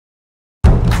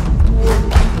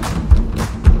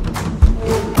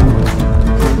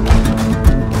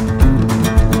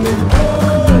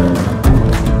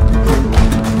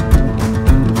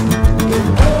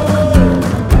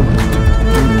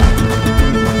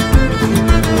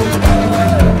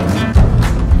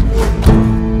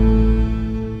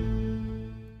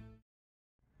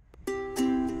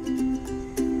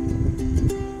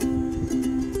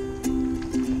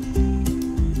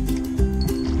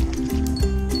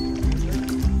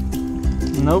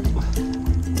Nope.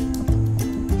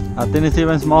 I think it's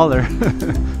even smaller.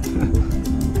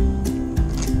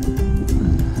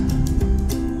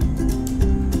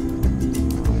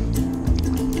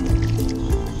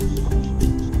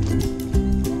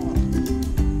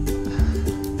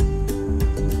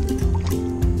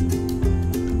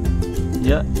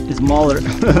 Yeah, it's smaller.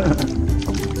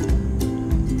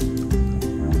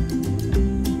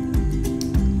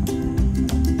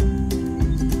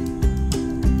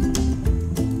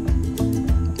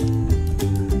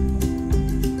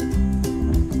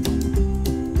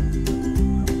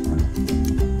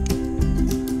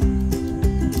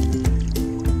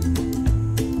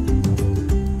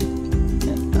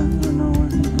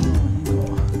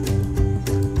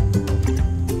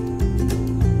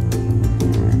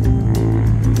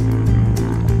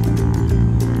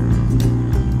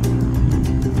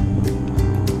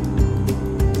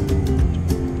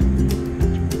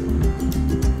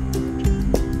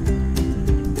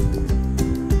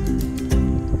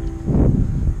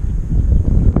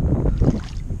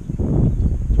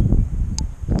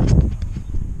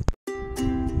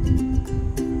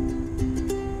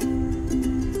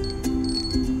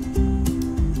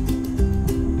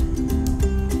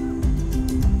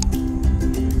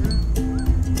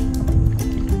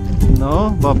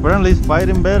 No, but apparently it's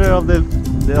fighting better of the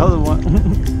other one.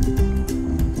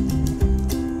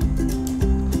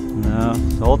 No,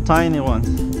 it's all tiny ones.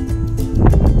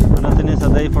 Nothing is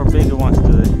a day for bigger ones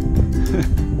today.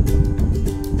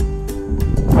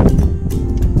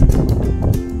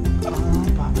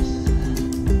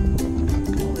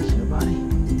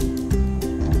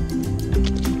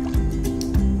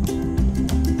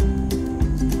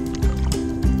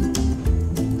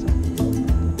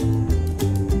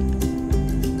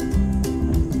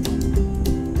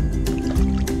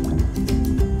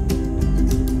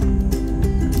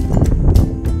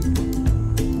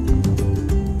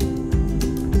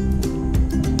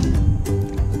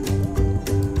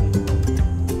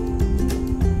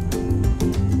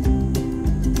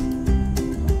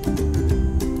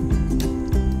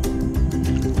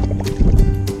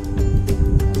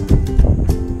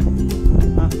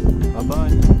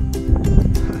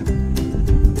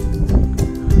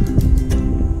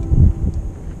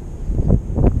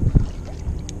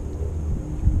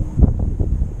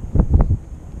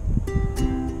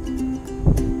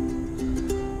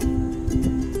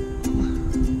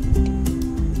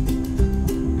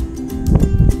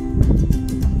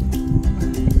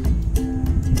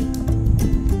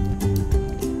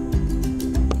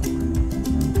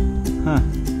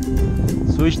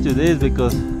 Switched to this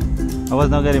because I was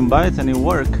not getting bites and it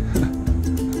worked.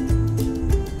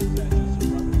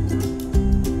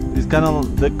 It's kind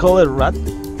of, they call it rat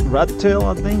tail,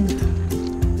 I think.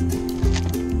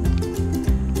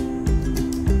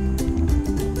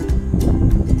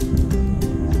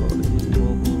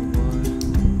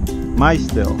 Mice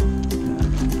tail.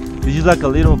 It's just like a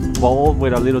little ball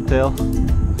with a little tail.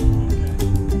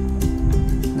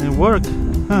 And it worked,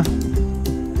 huh?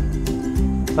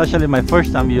 It's actually my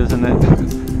first time using it.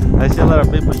 I see a lot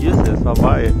of people use this, so I'll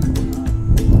buy it.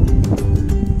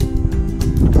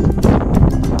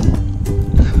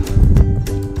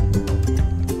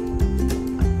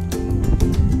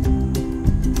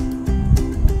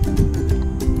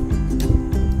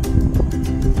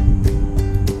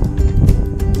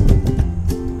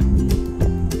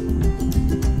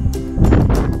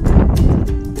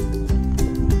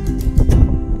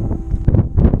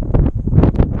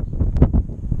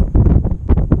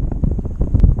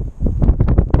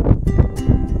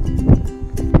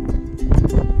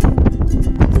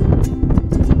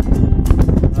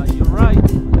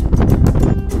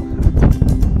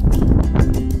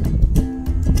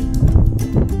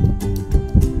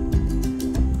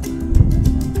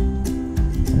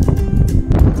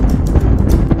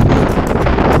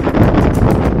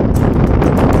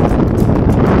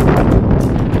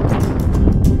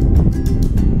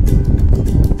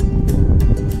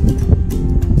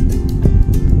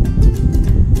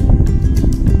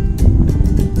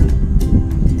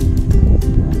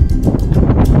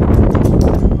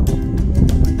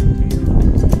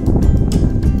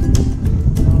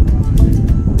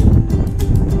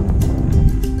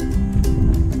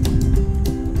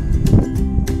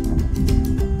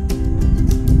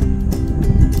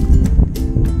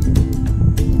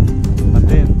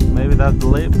 That's the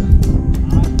lip.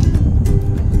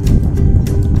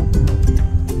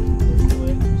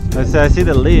 I see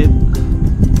the lid.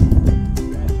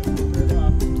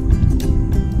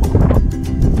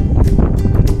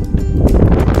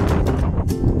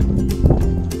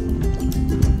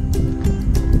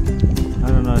 I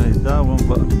don't know if it's that one,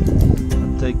 but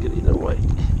I take it either way.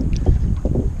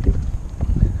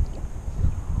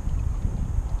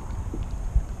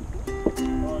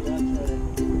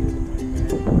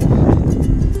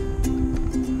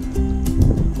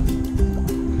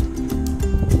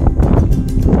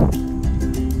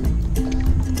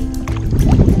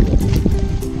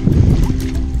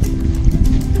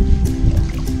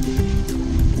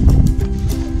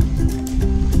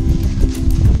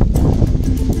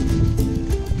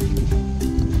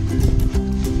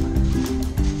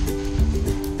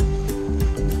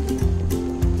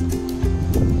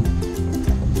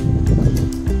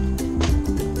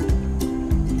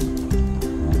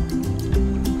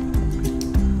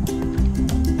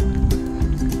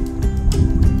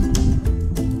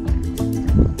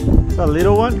 A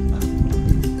little one?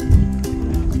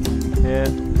 Yeah.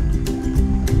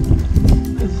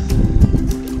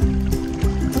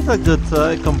 That's a good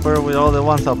size compared with all the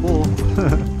ones I pull.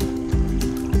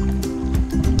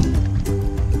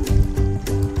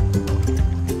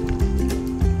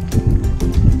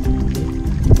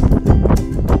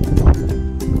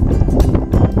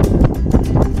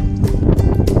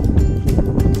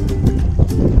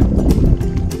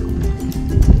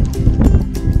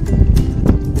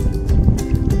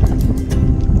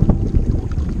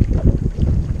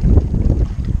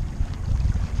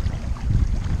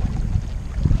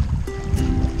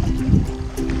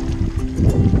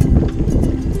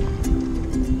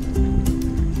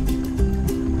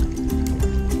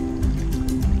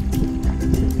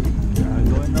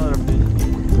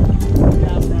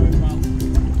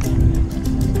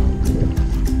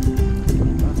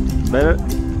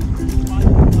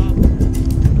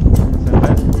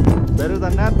 Better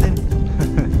than nothing.